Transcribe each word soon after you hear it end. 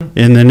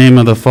In the name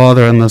of the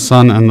Father, and the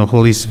Son, and the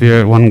Holy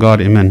Spirit, one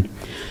God, Amen.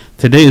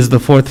 Today is the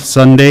fourth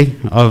Sunday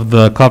of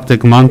the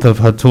Coptic month of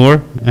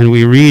Hator, and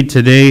we read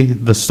today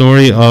the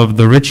story of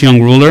the rich young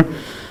ruler,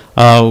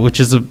 which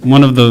is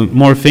one of the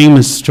more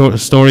famous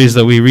stories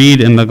that we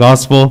read in the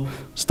Gospel,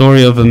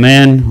 story of a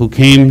man who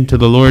came to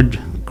the Lord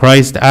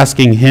Christ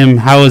asking him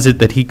how is it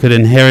that he could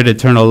inherit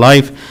eternal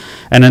life.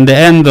 And in the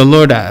end, the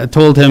Lord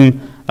told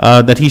him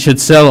that he should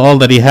sell all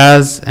that he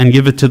has and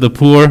give it to the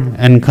poor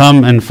and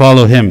come and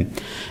follow him.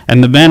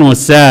 And the man was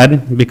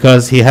sad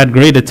because he had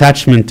great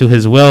attachment to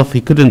his wealth.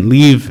 He couldn't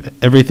leave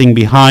everything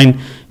behind.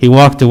 He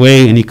walked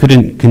away and he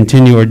couldn't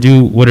continue or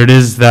do what it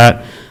is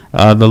that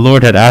the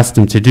Lord had asked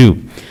him to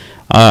do.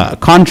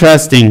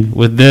 Contrasting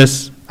with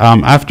this,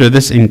 after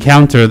this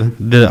encounter,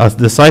 the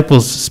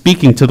disciples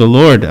speaking to the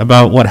Lord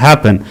about what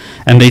happened,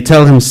 and they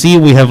tell him, "See,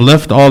 we have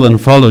left all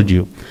and followed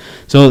you."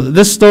 So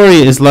this story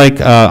is like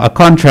a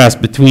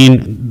contrast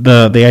between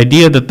the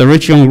idea that the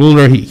rich young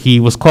ruler, he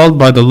was called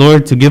by the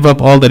Lord to give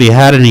up all that he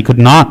had and he could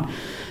not,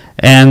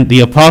 and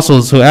the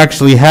apostles who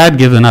actually had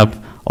given up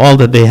all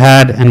that they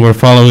had and were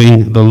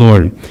following the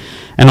Lord.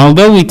 And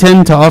although we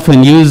tend to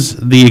often use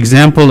the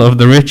example of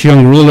the rich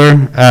young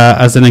ruler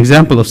as an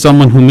example of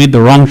someone who made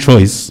the wrong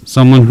choice,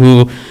 someone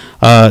who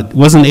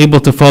wasn't able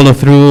to follow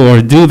through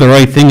or do the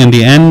right thing in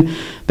the end,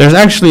 there's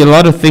actually a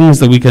lot of things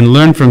that we can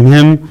learn from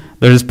him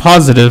that is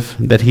positive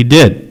that he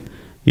did.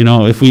 You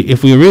know, if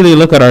we really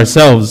look at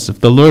ourselves, if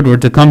the Lord were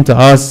to come to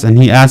us and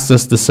he asked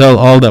us to sell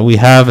all that we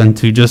have and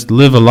to just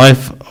live a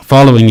life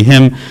following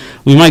him,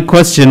 we might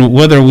question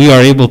whether we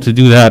are able to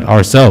do that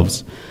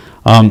ourselves.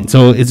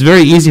 So it's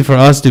very easy for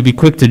us to be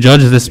quick to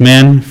judge this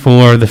man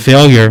for the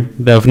failure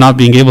of not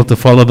being able to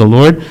follow the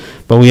Lord,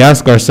 but we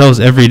ask ourselves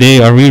every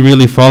day, are we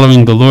really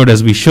following the Lord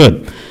as we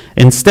should?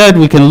 Instead,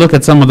 we can look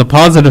at some of the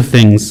positive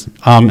things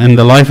in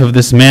the life of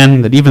this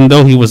man, that even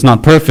though he was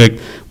not perfect,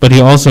 but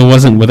he also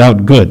wasn't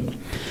without good.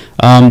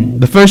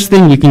 The first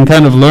thing we can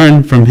kind of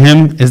learn from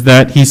him is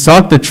that he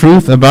sought the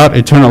truth about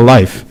eternal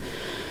life.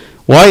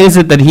 Why is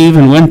it that he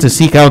even went to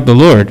seek out the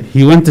Lord?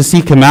 He went to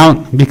seek him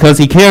out because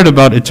he cared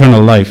about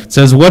eternal life. It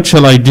says, "What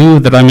shall I do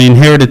that I may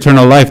inherit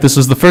eternal life?" This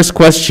was the first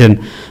question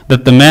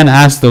that the man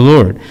asked the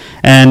Lord.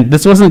 And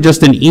this wasn't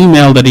just an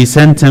email that he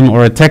sent him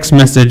or a text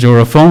message or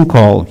a phone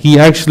call. He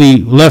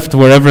actually left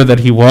wherever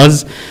that he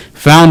was,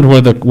 found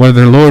where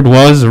the Lord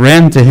was,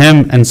 ran to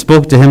him and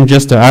spoke to him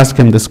just to ask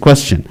him this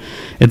question.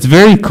 It's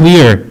very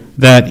clear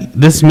that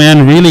this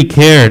man really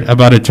cared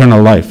about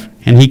eternal life.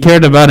 And he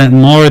cared about it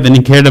more than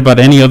he cared about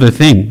any other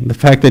thing. The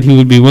fact that he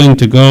would be willing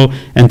to go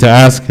and to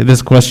ask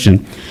this question.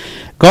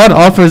 God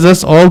offers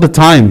us all the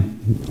time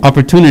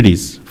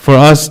opportunities for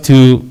us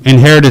to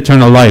inherit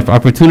eternal life,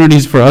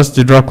 opportunities for us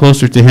to draw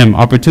closer to him,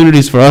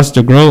 opportunities for us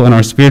to grow in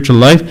our spiritual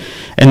life.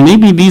 And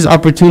maybe these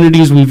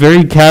opportunities, we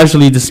very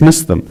casually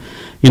dismiss them.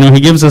 You know, he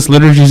gives us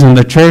liturgies in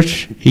the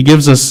church. He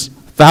gives us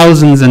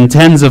thousands and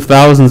tens of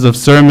thousands of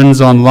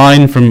sermons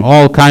online from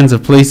all kinds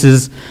of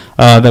places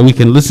that we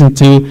can listen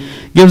to,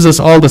 gives us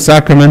all the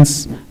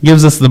sacraments,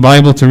 gives us the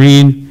Bible to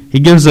read, he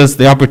gives us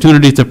the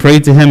opportunity to pray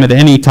to him at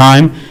any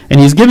time, and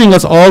he's giving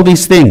us all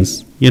these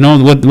things. You know,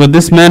 what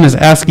this man is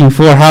asking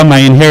for, how may I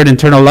inherit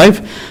eternal life?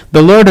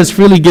 The Lord has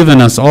freely given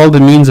us all the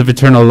means of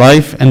eternal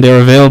life, and they're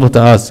available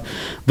to us.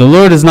 The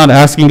Lord is not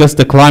asking us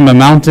to climb a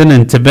mountain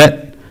in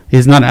Tibet.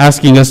 He's not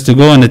asking us to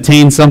go and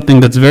attain something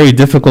that's very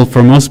difficult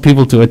for most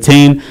people to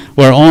attain,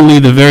 where only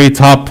the very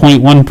top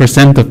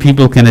 0.1% of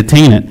people can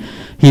attain it.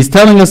 He's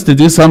telling us to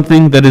do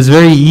something that is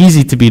very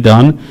easy to be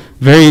done,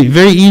 very,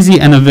 very easy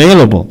and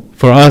available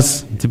for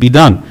us to be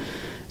done.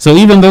 So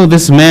even though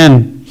this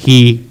man,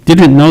 he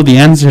didn't know the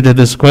answer to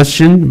this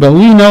question, but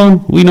we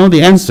know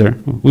the answer.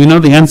 We know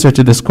the answer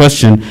to this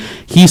question.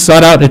 He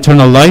sought out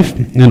eternal life,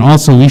 and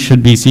also we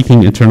should be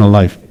seeking eternal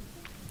life.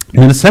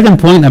 And the second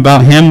point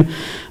about him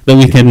that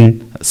we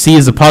can see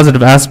as a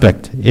positive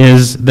aspect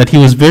is that he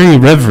was very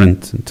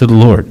reverent to the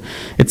Lord.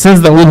 It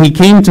says that when he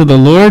came to the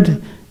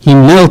Lord, he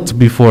knelt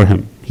before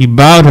him. He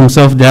bowed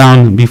himself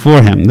down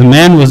before him. The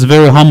man was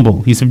very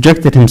humble. He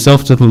subjected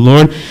himself to the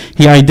Lord.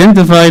 He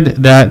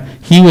identified that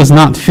he was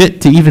not fit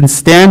to even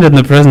stand in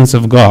the presence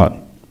of God,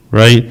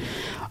 right?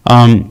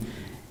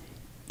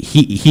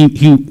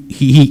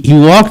 He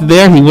walked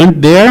there, he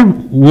went there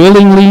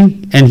willingly,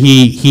 and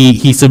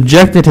he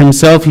subjected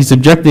himself, he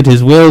subjected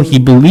his will, he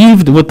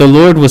believed what the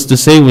Lord was to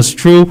say was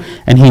true,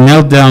 and he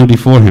knelt down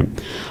before him.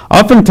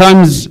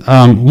 Oftentimes,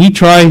 we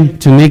try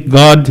to make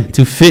God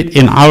to fit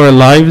in our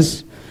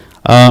lives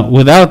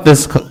without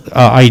this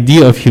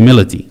idea of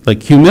humility.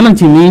 Like,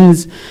 humility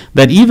means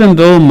that even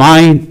though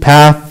my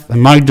path,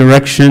 my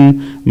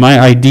direction, my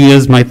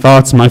ideas, my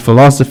thoughts, my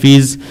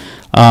philosophies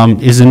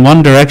is in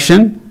one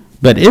direction,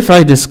 but if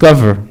I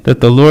discover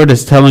that the Lord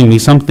is telling me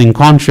something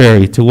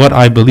contrary to what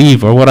I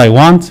believe or what I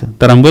want,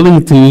 that I'm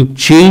willing to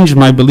change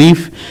my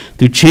belief,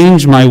 to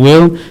change my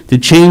will, to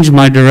change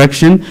my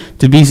direction,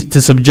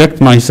 to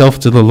subject myself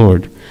to the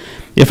Lord.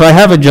 If I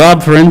have a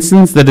job, for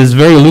instance, that is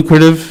very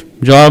lucrative,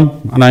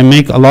 job and I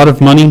make a lot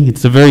of money.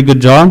 It's a very good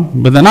job.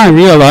 But then I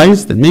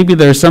realize that maybe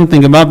there's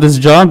something about this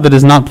job that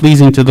is not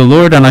pleasing to the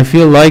Lord, and I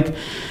feel like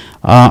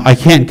I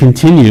can't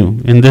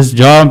continue in this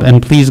job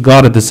and please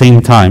God at the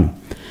same time.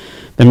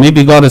 Then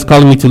maybe God is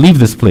calling me to leave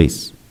this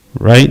place,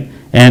 right?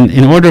 And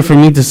in order for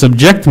me to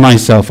subject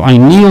myself, I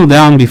kneel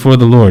down before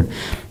the Lord.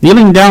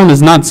 Kneeling down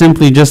is not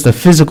simply just a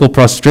physical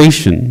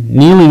prostration.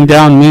 Kneeling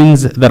down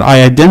means that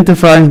I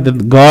identify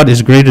that God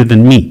is greater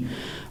than me.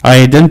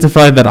 I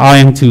identify that I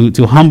am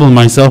to humble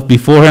myself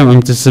before Him.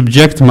 I'm to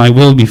subject my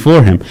will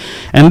before Him.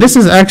 And this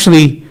is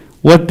actually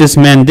what this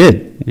man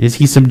did, is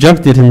he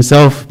subjected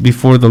himself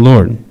before the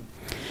Lord.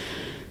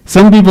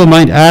 Some people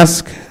might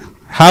ask,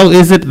 how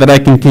is it that I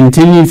can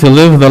continue to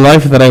live the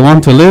life that I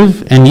want to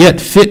live and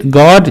yet fit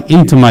God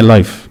into my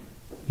life?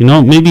 You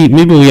know, maybe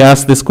we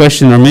ask this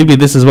question, or maybe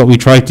this is what we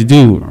try to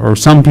do, or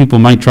some people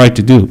might try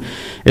to do,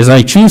 is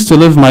I choose to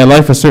live my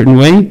life a certain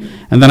way,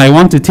 and then I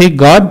want to take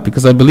God,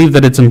 because I believe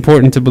that it's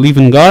important to believe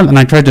in God, and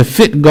I try to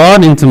fit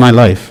God into my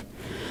life.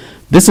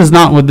 This is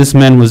not what this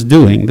man was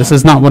doing. This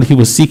is not what he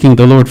was seeking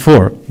the Lord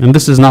for. And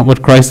this is not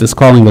what Christ is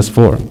calling us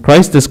for.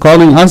 Christ is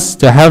calling us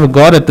to have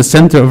God at the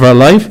center of our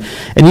life.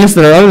 And yes,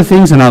 there are other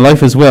things in our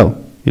life as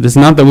well. It is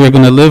not that we are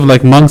going to live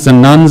like monks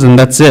and nuns and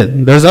that's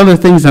it. There's other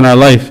things in our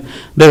life.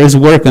 There is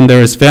work, and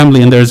there is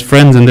family, and there's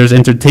friends, and there's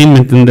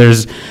entertainment, and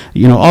there's,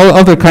 all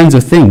other kinds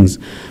of things.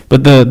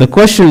 But the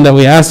question that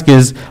we ask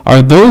is,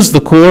 are those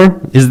the core?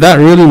 Is that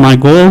really my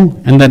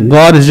goal? And that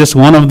God is just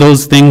one of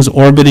those things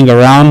orbiting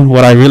around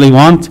what I really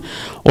want?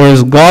 Or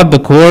is God the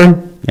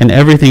core and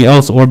everything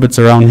else orbits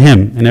around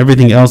Him and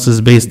everything else is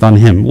based on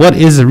Him? What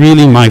is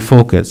really my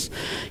focus?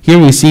 Here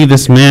we see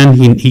this man,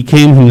 he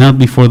came, he knelt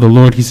before the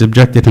Lord, he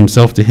subjected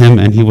himself to Him,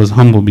 and he was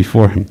humble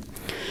before Him.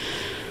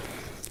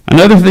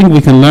 Another thing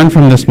we can learn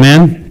from this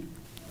man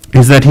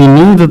is that he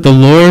knew that the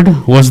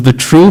Lord was the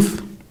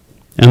truth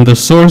and the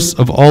source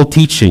of all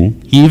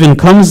teaching. He even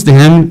comes to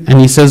Him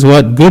and he says,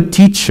 what? Good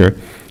teacher.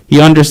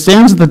 He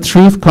understands the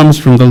truth comes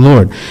from the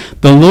Lord.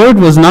 The Lord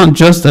was not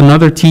just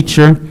another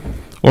teacher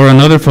or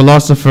another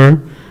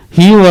philosopher.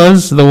 He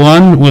was the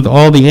one with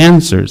all the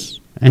answers,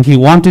 and he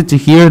wanted to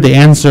hear the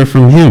answer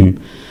from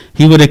Him.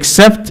 He would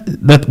accept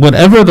that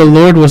whatever the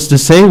Lord was to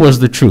say was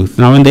the truth.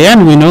 Now in the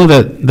end, we know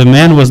that the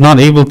man was not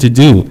able to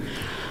do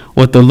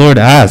what the Lord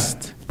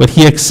asked, but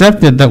he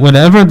accepted that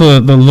whatever the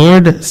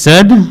Lord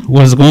said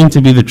was going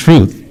to be the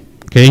truth.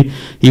 Okay?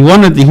 He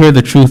wanted to hear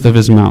the truth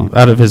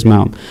out of his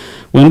mouth.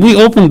 When we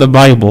open the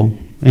Bible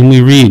and we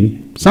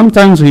read,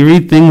 sometimes we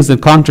read things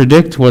that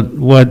contradict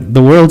what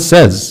the world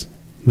says.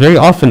 Very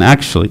often,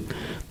 actually.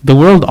 The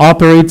world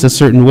operates a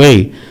certain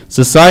way.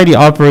 Society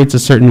operates a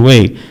certain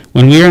way.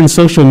 When we are in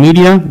social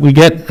media, we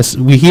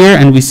hear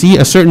and we see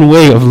a certain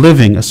way of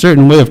living, a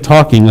certain way of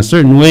talking, a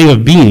certain way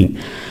of being.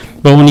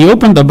 But when you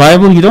open the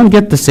Bible, you don't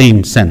get the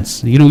same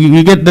sense.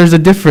 You get there's a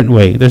different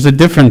way, there's a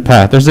different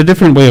path, there's a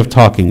different way of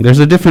talking, there's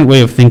a different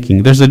way of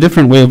thinking, there's a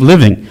different way of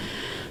living.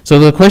 So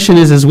the question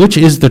is which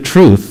is the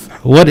truth?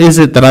 What is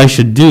it that I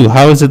should do?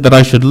 How is it that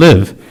I should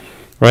live?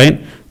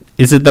 Right?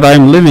 Is it that I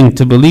am living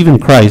to believe in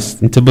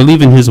Christ and to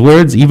believe in His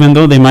words, even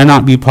though they might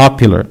not be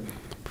popular?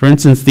 For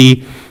instance,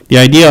 the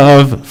idea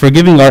of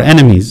forgiving our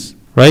enemies,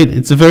 right?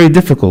 It's very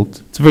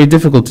difficult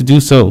to do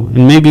so.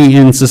 And maybe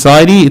in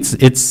society,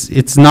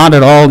 it's not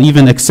at all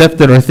even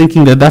accepted or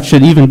thinking that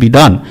should even be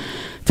done.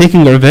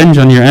 Taking revenge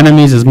on your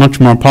enemies is much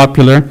more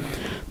popular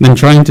than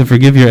trying to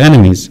forgive your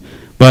enemies.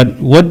 But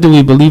what do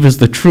we believe is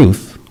the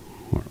truth,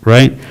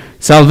 right?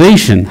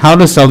 Salvation, how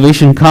does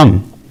salvation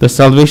come? Does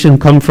salvation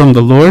come from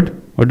the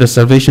Lord, or does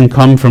salvation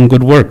come from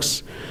good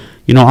works?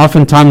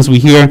 Oftentimes we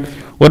hear,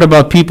 what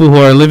about people who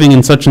are living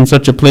in such and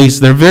such a place?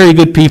 They're very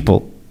good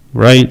people,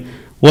 right?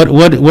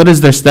 What is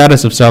their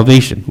status of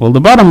salvation? Well,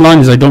 the bottom line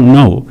is I don't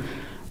know.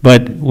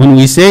 But when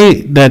we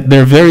say that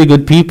they're very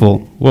good people,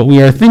 what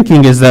we are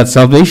thinking is that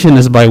salvation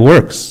is by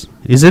works.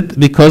 Is it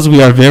because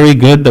we are very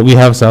good that we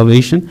have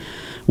salvation?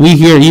 We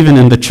hear even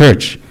in the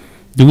church,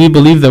 do we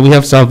believe that we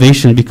have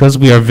salvation because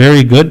we are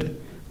very good?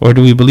 Or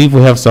do we believe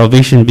we have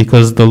salvation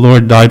because the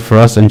Lord died for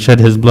us and shed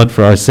His blood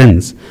for our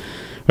sins?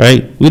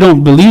 Right? We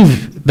don't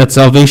believe that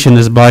salvation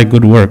is by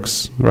good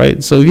works.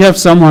 Right? So if you have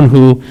someone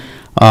who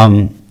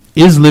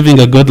is living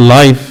a good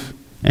life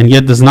and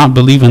yet does not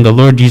believe in the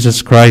Lord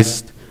Jesus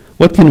Christ,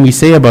 what can we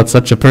say about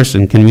such a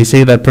person? Can we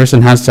say that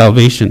person has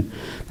salvation?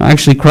 No,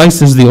 actually,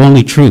 Christ is the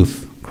only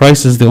truth.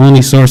 Christ is the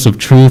only source of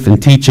truth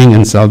and teaching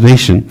and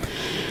salvation.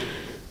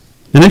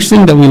 The next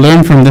thing that we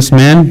learn from this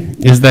man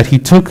is that he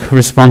took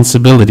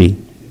responsibility.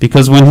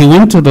 Because when he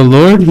went to the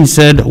Lord, he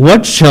said,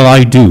 what shall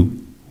I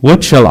do?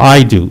 What shall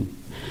I do?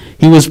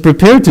 He was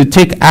prepared to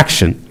take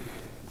action.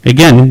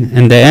 Again,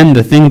 in the end,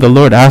 the thing the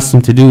Lord asked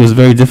him to do was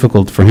very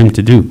difficult for him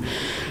to do.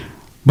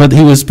 But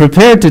he was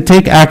prepared to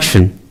take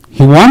action.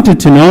 He wanted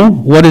to know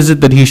what is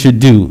it that he should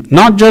do.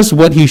 Not just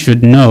what he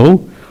should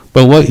know,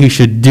 but what he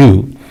should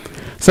do.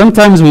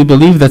 Sometimes we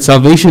believe that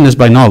salvation is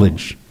by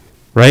knowledge,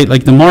 right?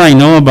 Like the more I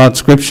know about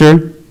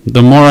Scripture,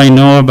 the more I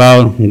know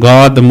about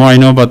God, the more I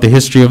know about the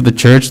history of the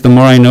church, the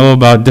more I know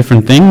about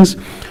different things,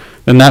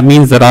 then that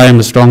means that I am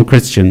a strong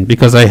Christian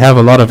because I have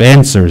a lot of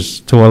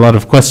answers to a lot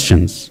of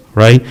questions,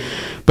 right?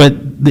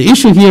 But the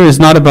issue here is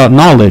not about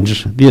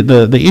knowledge.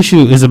 The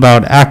issue is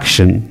about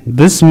action.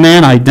 This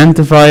man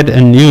identified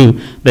and knew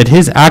that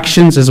his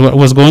actions is what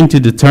was going to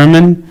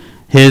determine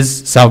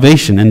his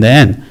salvation in the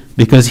end,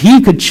 because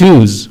he could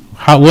choose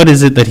what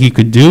is it that he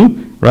could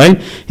do,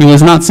 right? He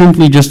was not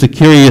simply just a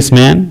curious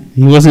man.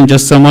 He wasn't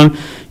just someone,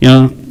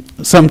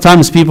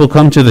 sometimes people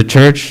come to the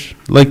church,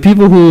 like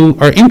people who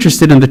are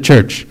interested in the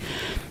church,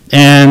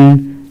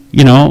 and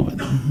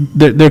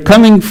they're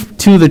coming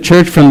to the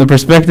church from the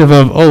perspective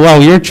of, oh wow,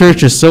 your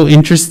church is so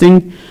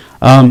interesting.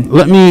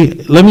 Let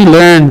me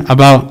learn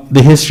about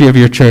the history of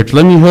your church.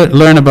 Let me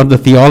learn about the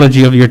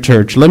theology of your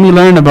church. Let me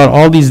learn about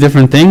all these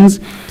different things.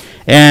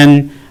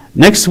 And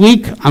next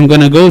week, I'm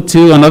going to go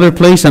to another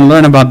place and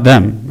learn about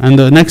them. And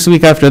the next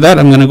week after that,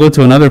 I'm going to go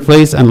to another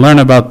place and learn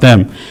about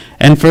them.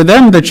 And for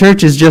them, the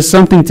church is just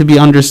something to be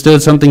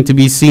understood, something to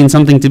be seen,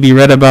 something to be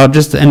read about,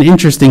 just an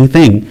interesting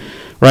thing,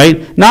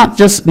 right? Not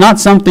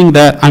something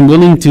that I'm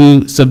willing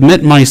to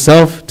submit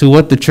myself to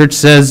what the church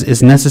says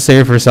is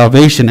necessary for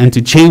salvation and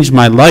to change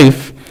my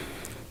life,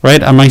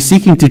 right? Am I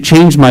seeking to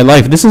change my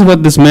life? This is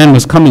what this man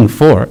was coming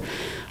for.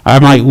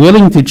 Am I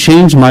willing to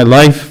change my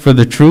life for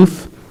the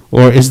truth?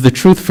 Or is the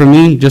truth for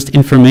me just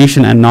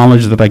information and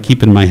knowledge that I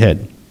keep in my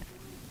head?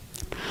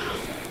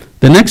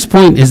 The next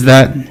point is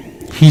that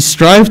he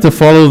strived to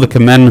follow the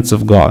commandments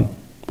of God.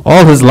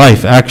 All his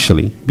life,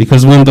 actually.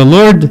 Because when the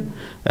Lord,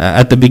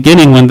 at the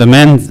beginning, when the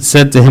man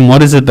said to him,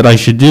 what is it that I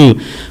should do?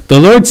 The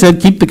Lord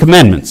said, keep the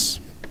commandments.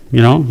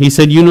 He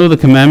said, you know the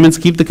commandments,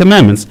 keep the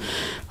commandments.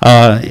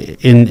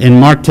 In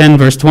Mark 10,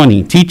 verse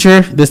 20, teacher,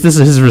 this is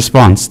his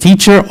response.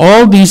 Teacher,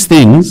 all these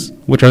things,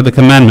 which are the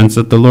commandments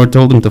that the Lord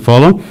told him to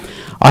follow,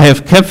 I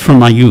have kept from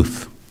my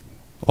youth.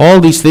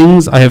 All these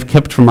things I have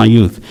kept from my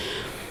youth.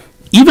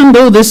 Even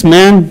though this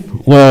man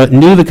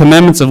knew the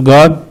commandments of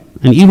God,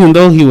 and even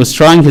though he was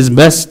trying his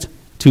best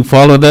to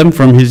follow them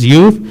from his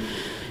youth,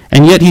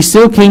 and yet he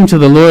still came to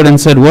the Lord and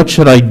said, what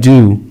should I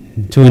do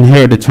to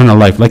inherit eternal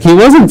life? Like, he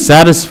wasn't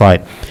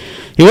satisfied.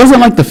 He wasn't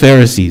like the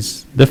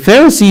Pharisees. The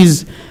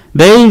Pharisees,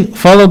 they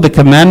followed the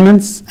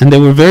commandments, and they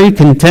were very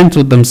content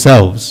with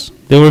themselves.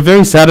 They were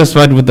very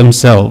satisfied with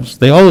themselves.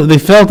 They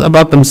felt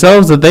about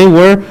themselves that they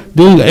were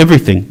doing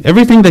everything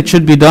that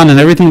should be done, and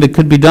everything that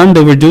could be done,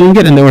 they were doing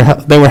it, and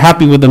they were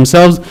happy with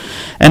themselves,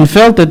 and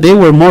felt that they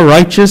were more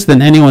righteous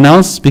than anyone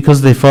else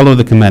because they followed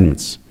the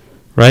commandments,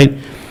 right?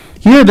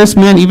 Here, this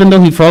man, even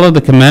though he followed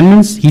the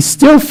commandments, he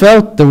still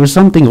felt there was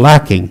something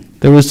lacking.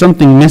 There was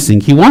something missing.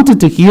 He wanted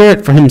to hear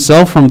it for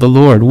himself from the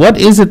Lord. What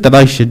is it that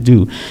I should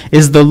do?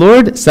 Is the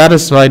Lord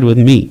satisfied with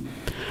me?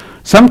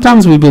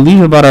 Sometimes we believe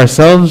about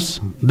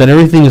ourselves that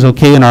everything is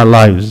okay in our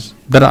lives,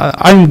 that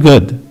I'm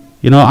good.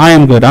 I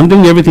am good. I'm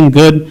doing everything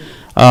good.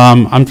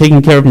 I'm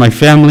taking care of my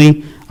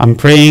family. I'm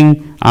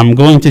praying. I'm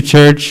going to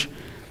church.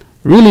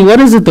 Really, what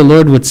is it the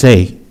Lord would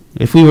say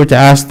if we were to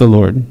ask the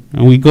Lord,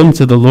 and we go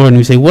to the Lord and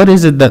we say, what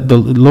is it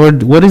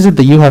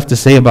that you have to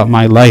say about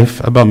my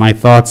life, about my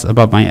thoughts,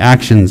 about my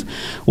actions?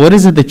 What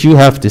is it that you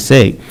have to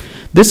say?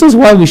 This is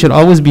why we should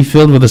always be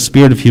filled with a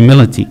spirit of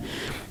humility.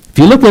 If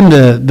you look in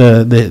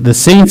the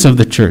saints of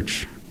the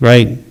church,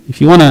 right?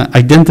 If you want to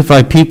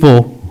identify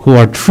people who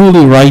are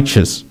truly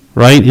righteous,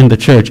 right, in the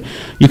church,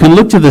 you can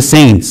look to the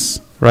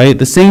saints, right?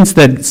 The saints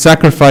that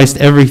sacrificed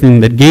everything,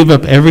 that gave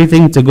up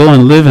everything to go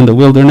and live in the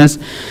wilderness.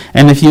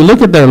 And if you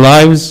look at their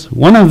lives,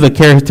 one of the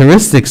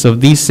characteristics of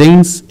these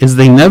saints is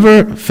they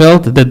never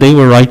felt that they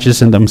were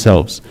righteous in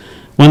themselves.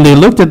 When they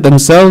looked at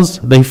themselves,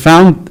 they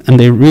found and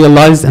they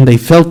realized and they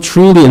felt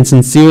truly and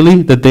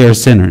sincerely that they are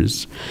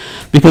sinners.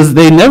 Because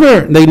they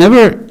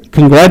never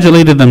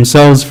congratulated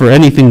themselves for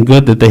anything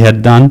good that they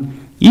had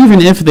done,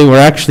 even if they were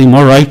actually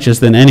more righteous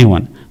than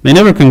anyone. They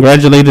never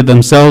congratulated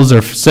themselves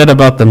or said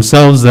about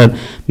themselves that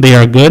they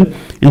are good.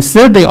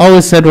 Instead, they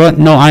always said, "What?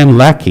 No, I am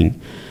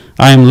lacking.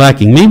 I am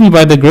lacking. Maybe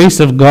by the grace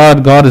of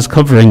God, God is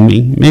covering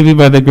me. Maybe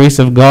by the grace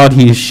of God,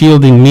 He is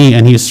shielding me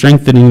and He is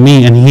strengthening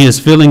me and He is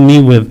filling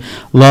me with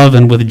love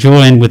and with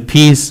joy and with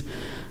peace."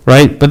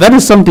 Right? But that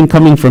is something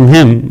coming from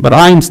Him. But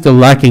I am still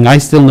lacking. I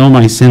still know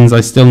my sins. I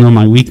still know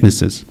my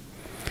weaknesses.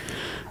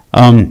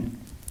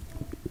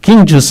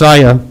 King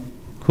Josiah,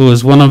 who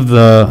was one of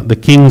the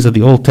kings of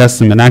the Old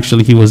Testament,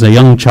 actually he was a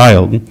young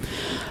child.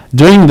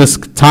 During this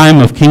time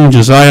of King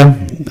Josiah,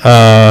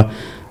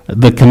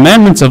 the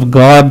commandments of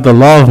God, the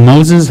law of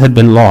Moses, had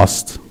been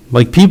lost.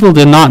 Like, people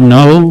did not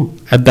know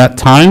at that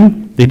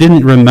time. They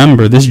didn't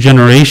remember, this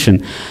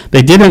generation.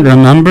 They didn't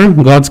remember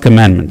God's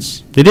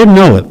commandments. They didn't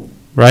know it.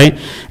 Right?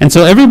 And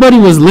so everybody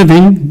was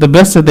living the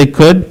best that they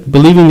could,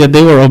 believing that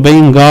they were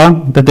obeying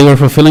God, that they were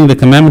fulfilling the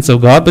commandments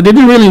of God, but they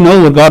didn't really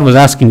know what God was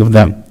asking of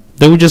them.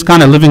 They were just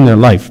kind of living their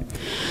life.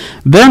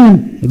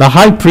 Then the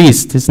high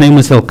priest, his name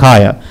was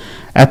Hilkiah,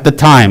 at the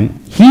time,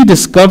 he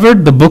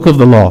discovered the book of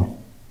the law.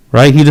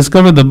 Right? He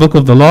discovered the book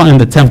of the law in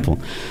the temple.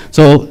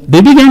 So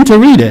they began to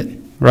read it.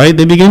 Right?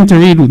 They began to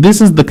read, this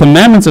is the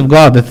commandments of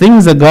God, the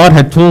things that God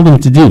had told them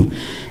to do.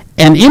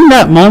 And in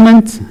that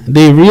moment,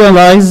 they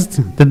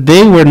realized that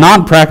they were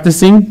not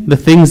practicing the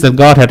things that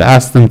God had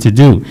asked them to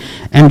do.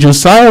 And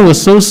Josiah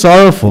was so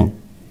sorrowful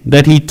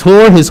that he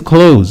tore his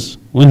clothes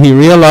when he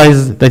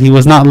realized that he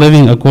was not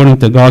living according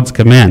to God's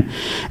command.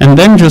 And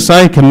then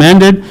Josiah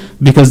commanded,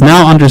 because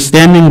now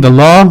understanding the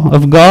law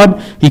of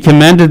God, he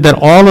commanded that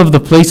all of the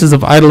places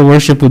of idol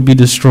worship would be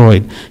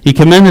destroyed. He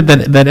commanded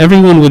that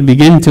everyone would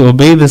begin to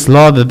obey this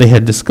law that they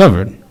had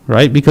discovered,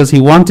 right? Because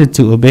he wanted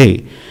to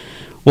obey.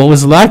 What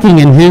was lacking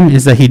in him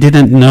is that he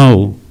didn't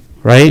know,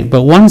 right?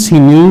 But once he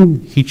knew,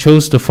 he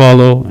chose to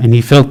follow, and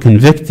he felt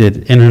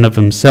convicted in and of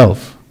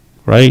himself,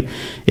 right?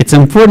 It's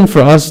important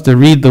for us to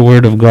read the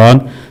Word of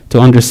God, to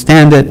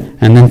understand it,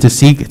 and then to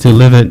seek to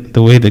live it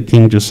the way that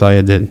King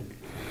Josiah did.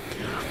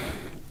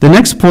 The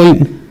next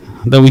point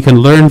that we can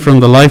learn from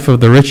the life of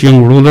the rich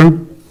young ruler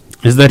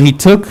is that he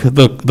took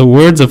the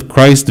words of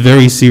Christ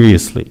very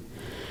seriously.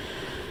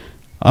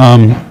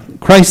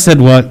 Christ said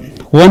what?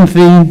 One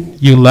thing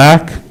you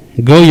lack,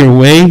 go your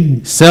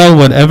way, sell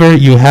whatever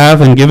you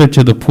have and give it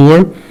to the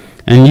poor,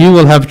 and you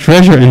will have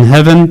treasure in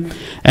heaven,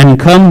 and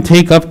come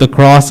take up the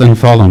cross and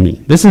follow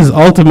me. This is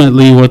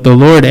ultimately what the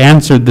Lord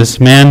answered this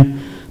man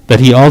that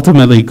he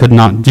ultimately could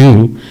not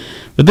do.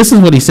 But this is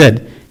what he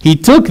said. He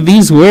took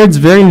these words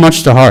very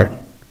much to heart.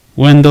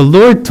 When the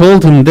Lord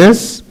told him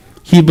this,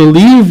 he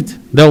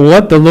believed that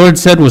what the Lord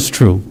said was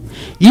true.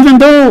 Even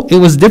though it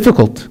was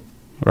difficult,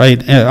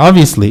 right?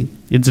 Obviously,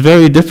 it's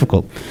very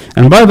difficult.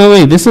 And by the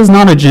way, this is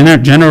not a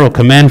general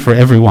command for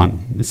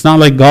everyone. It's not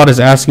like God is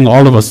asking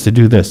all of us to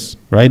do this,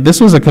 right? This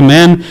was a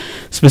command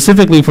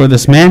specifically for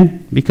this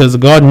man because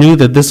God knew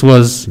that this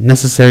was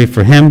necessary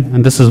for him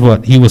and this is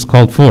what he was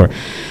called for.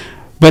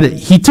 But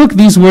he took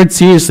these words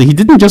seriously. He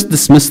didn't just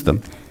dismiss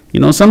them. You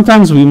know,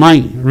 sometimes we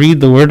might read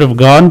the Word of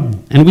God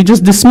and we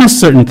just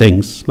dismiss certain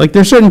things. Like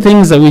there are certain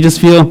things that we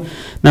just feel,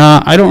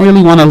 nah, I don't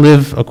really want to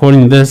live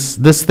according to this.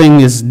 This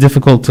thing is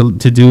difficult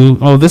to do.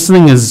 Oh, this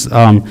thing is,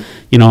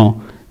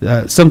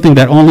 something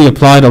that only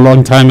applied a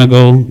long time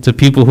ago to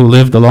people who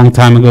lived a long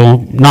time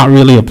ago, not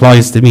really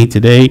applies to me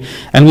today.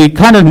 And we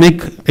kind of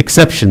make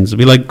exceptions.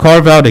 We like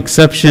carve out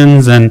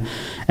exceptions and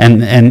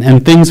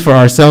things for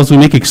ourselves. We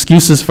make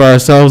excuses for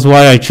ourselves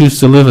why I choose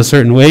to live a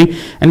certain way.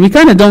 And we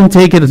kind of don't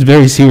take it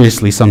very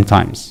seriously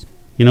sometimes.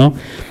 You know,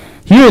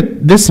 here,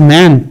 this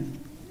man,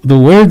 the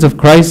words of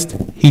Christ,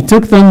 he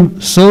took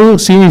them so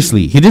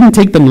seriously. He didn't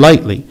take them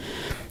lightly.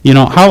 You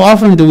know, how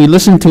often do we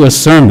listen to a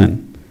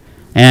sermon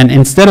and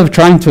instead of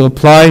trying to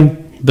apply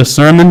the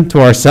sermon to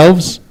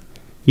ourselves,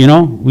 you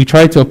know, we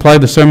try to apply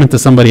the sermon to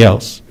somebody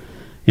else.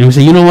 And we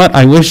say, you know what,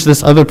 I wish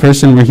this other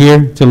person were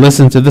here to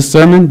listen to this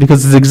sermon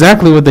because it's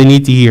exactly what they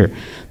need to hear.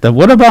 That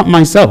what about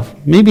myself?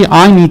 Maybe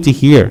I need to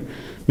hear.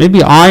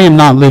 Maybe I am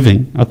not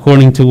living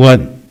according to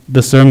what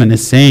the sermon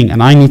is saying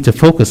and I need to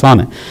focus on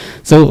it.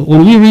 So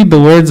when we read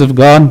the words of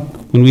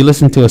God, when we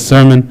listen to a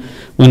sermon,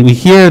 when we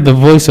hear the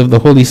voice of the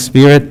Holy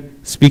Spirit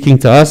speaking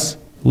to us,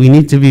 we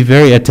need to be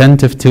very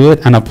attentive to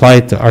it and apply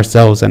it to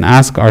ourselves and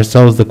ask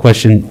ourselves the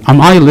question,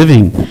 am I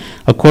living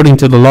according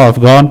to the law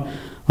of God?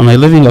 Am I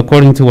living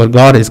according to what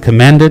God has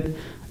commanded?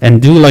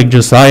 And do like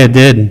Josiah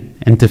did,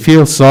 and to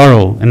feel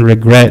sorrow and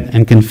regret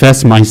and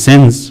confess my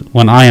sins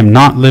when I am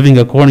not living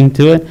according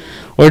to it?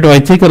 Or do I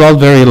take it all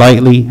very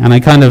lightly and I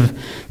kind of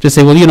just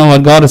say, well, you know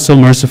what, God is so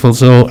merciful,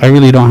 so I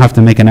really don't have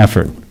to make an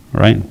effort,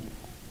 right?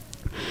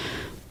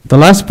 The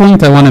last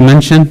point I want to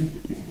mention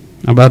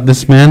about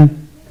this man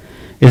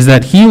is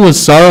that he was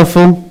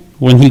sorrowful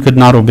when he could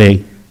not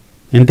obey.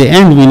 In the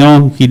end, we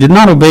know he did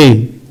not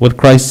obey what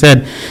Christ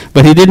said,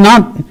 but he did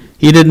not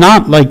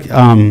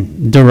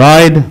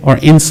deride or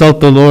insult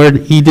the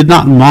Lord. He did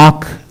not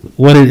mock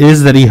what it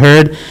is that he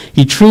heard.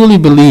 He truly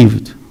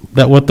believed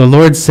that what the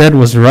Lord said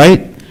was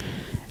right,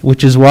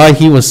 which is why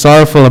he was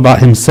sorrowful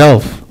about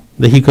himself,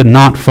 that he could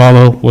not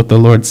follow what the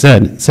Lord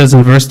said. It says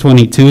in verse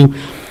 22,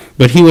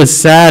 but he was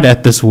sad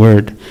at this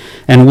word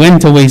and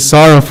went away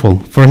sorrowful,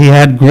 for he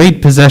had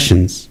great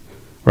possessions,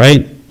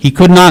 right? He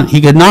could not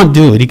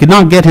do it. He could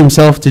not get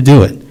himself to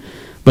do it.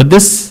 But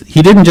this,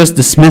 he didn't just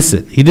dismiss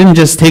it. He didn't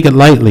just take it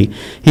lightly.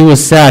 He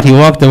was sad. He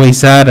walked away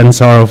sad and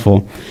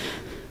sorrowful.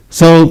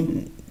 So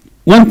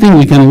one thing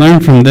we can learn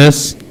from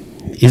this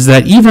is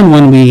that even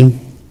when we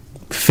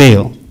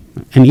fail,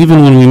 and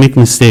even when we make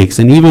mistakes,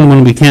 and even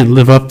when we can't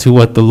live up to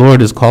what the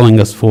Lord is calling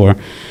us for,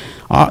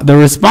 the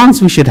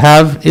response we should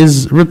have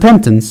is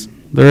repentance.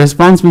 The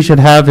response we should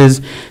have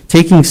is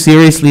taking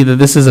seriously that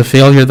this is a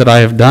failure that I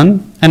have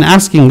done and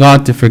asking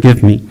God to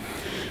forgive me.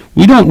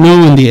 We don't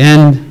know in the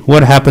end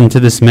what happened to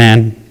this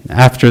man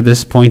after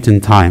this point in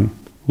time.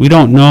 We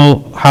don't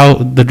know how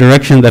the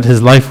direction that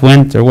his life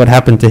went or what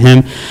happened to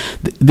him.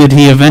 Did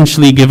he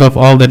eventually give up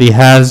all that he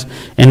has?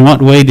 In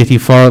what way did he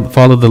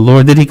follow the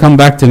Lord? Did he come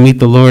back to meet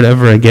the Lord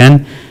ever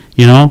again?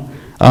 You know?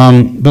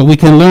 But we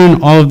can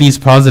learn all of these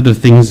positive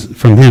things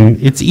from him.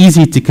 It's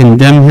easy to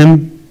condemn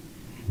him,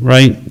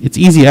 right? It's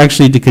easy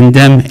actually to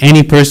condemn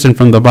any person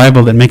from the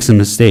Bible that makes a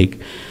mistake.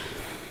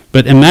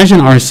 But imagine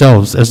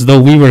ourselves as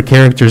though we were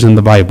characters in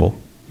the Bible.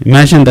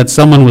 Imagine that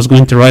someone was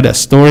going to write a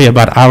story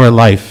about our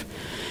life.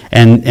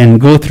 and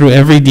go through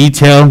every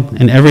detail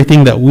and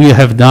everything that we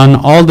have done,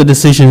 all the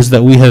decisions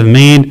that we have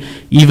made,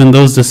 even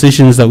those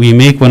decisions that we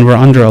make when we're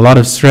under a lot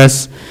of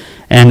stress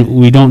and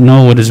we don't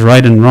know what is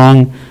right and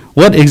wrong,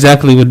 what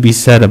exactly would be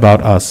said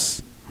about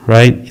us,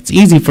 right? It's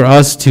easy for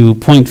us to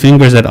point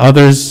fingers at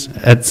others,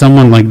 at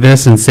someone like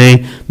this, and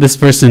say, this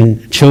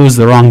person chose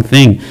the wrong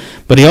thing.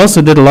 But he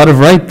also did a lot of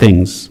right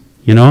things,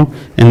 you know,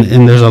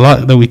 and there's a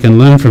lot that we can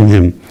learn from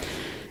him.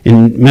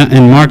 In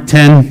Mark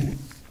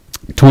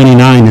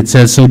 10:29, it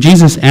says, "So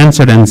Jesus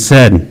answered and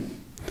said,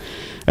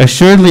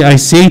 Assuredly I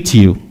say to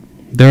you,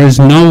 there is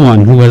no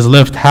one who has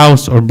left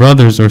house or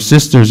brothers or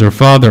sisters or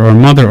father or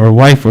mother or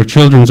wife or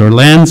children or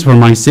lands for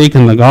my sake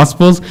and the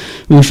gospel's,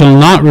 who shall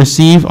not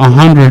receive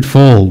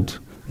 100-fold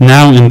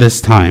now in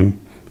this time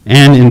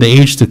and in the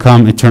age to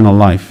come eternal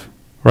life."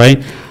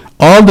 Right?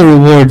 All the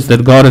rewards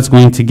that God is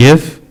going to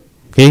give,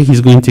 okay,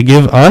 he's going to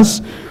give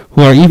us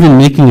who are even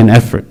making an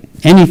effort.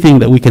 Anything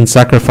that we can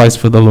sacrifice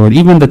for the Lord,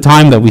 even the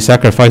time that we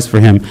sacrifice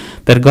for him,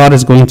 that God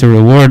is going to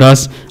reward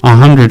us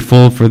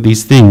 100-fold for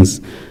these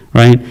things,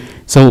 right?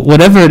 So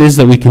whatever it is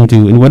that we can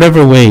do, in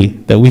whatever way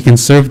that we can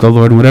serve the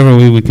Lord, in whatever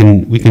way we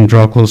can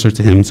draw closer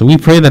to him. So we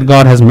pray that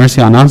God has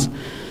mercy on us,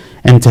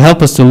 and to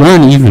help us to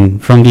learn even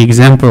from the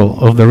example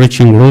of the rich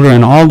young ruler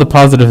and all the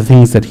positive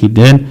things that he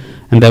did,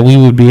 and that we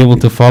would be able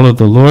to follow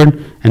the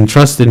Lord and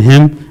trust in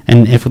him.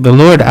 And if the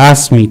Lord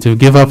asks me to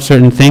give up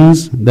certain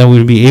things, that we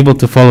would be able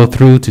to follow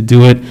through to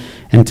do it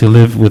and to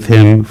live with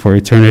him for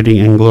eternity.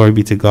 And glory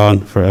be to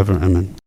God forever. Amen.